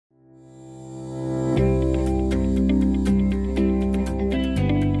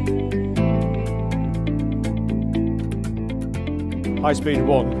High Speed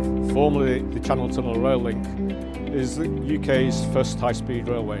 1, formerly the Channel Tunnel Rail Link, is the UK's first high-speed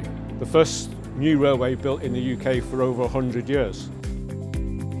railway. The first new railway built in the UK for over 100 years.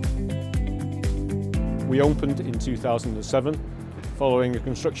 We opened in 2007, following a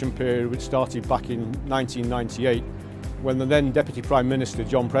construction period which started back in 1998, when the then Deputy Prime Minister,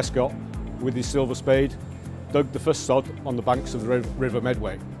 John Prescott, with his silver spade, dug the first sod on the banks of the River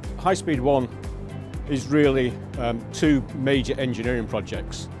Medway. High Speed 1 is really two major engineering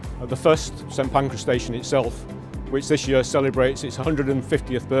projects. The first, St Pancras Station itself, which this year celebrates its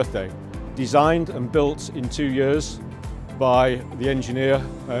 150th birthday, designed and built in 2 years by the engineer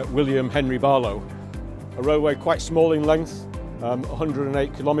William Henry Barlow. A railway quite small in length,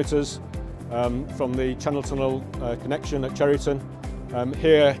 108 kilometres from the Channel Tunnel connection at Cheriton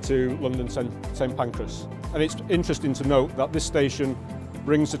here to London St Pancras. And it's interesting to note that this station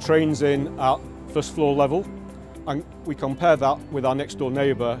brings the trains in at first floor level, and we compare that with our next door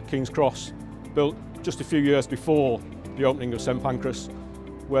neighbour, King's Cross, built just a few years before the opening of St Pancras,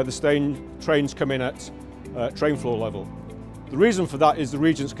 where the trains come in at train floor level. The reason for that is the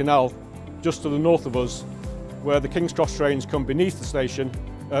Regent's Canal, just to the north of us, where the King's Cross trains come beneath the station,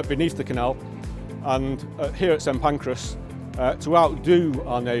 beneath the canal, and here at St Pancras, to outdo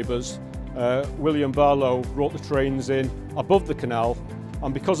our neighbours, William Barlow brought the trains in above the canal,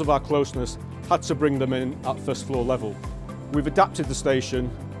 and because of our closeness, had to bring them in at first floor level. We've adapted the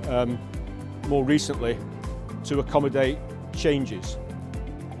station more recently to accommodate changes.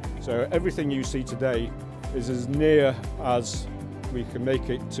 So everything you see today is as near as we can make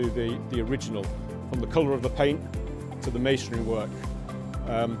it to the original, from the colour of the paint to the masonry work.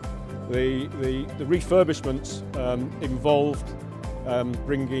 The refurbishments involved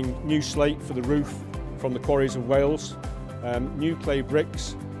bringing new slate for the roof from the quarries of Wales, new clay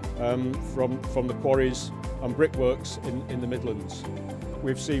bricks from the quarries and brickworks in the Midlands.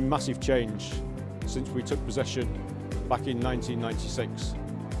 We've seen massive change since we took possession back in 1996.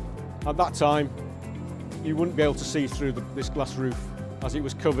 At that time, you wouldn't be able to see through this glass roof, as it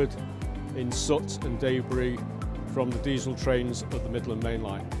was covered in soot and debris from the diesel trains of the Midland Main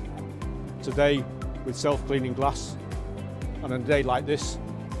Line. Today, with self-cleaning glass, and on a day like this,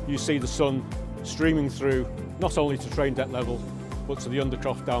 you see the sun streaming through not only to train deck level, but to the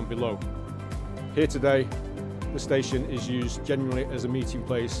undercroft down below. Here today, the station is used genuinely as a meeting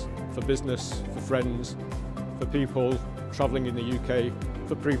place for business, for friends, for people travelling in the UK,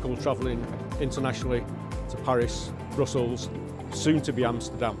 for people travelling internationally to Paris, Brussels, soon to be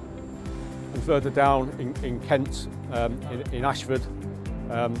Amsterdam. And further down in Kent, in Ashford,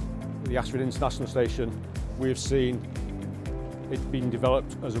 the Ashford International Station, we have seen it being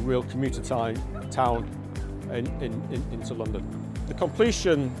developed as a real commuter town into London. The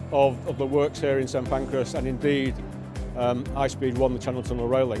completion of the works here in St Pancras, and indeed High Speed 1, the Channel Tunnel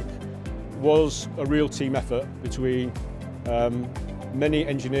Rail Link, was a real team effort between many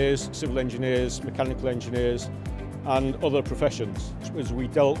engineers, civil engineers, mechanical engineers and other professions, as we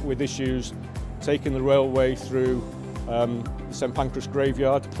dealt with issues taking the railway through the St Pancras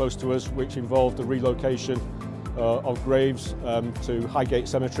graveyard close to us, which involved the relocation of graves to Highgate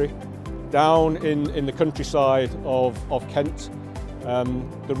Cemetery. Down in the countryside of Kent,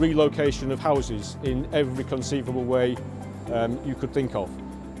 the relocation of houses in every conceivable way you could think of,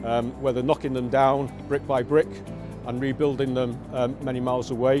 whether knocking them down brick by brick and rebuilding them many miles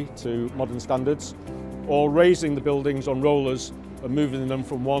away to modern standards, or raising the buildings on rollers and moving them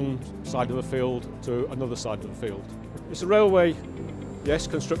from one side of the field to another side of the field. It's a railway, yes,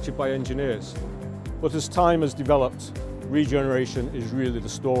 constructed by engineers, but as time has developed, regeneration is really the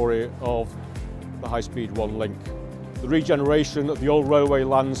story of the High Speed 1 link. The regeneration of the old railway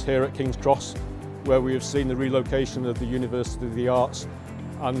lands here at King's Cross, where we have seen the relocation of the University of the Arts,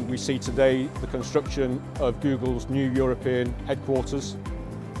 and we see today the construction of Google's new European headquarters.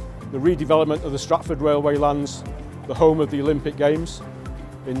 The redevelopment of the Stratford railway lands, the home of the Olympic Games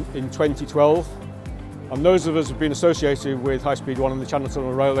in 2012. And those of us who have been associated with High Speed 1 and the Channel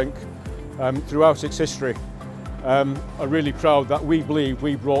Tunnel Rail Link throughout its history are really proud that we believe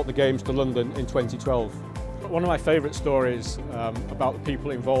we brought the Games to London in 2012. One of my favourite stories about the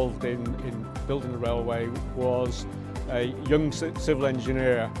people involved in building the railway was a young civil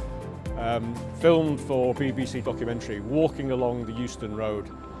engineer filmed for BBC documentary, walking along the Euston Road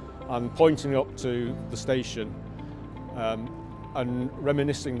and pointing up to the station and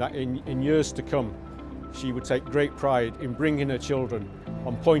reminiscing that in years to come she would take great pride in bringing her children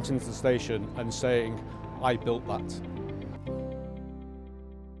and pointing to the station and saying, "I built that."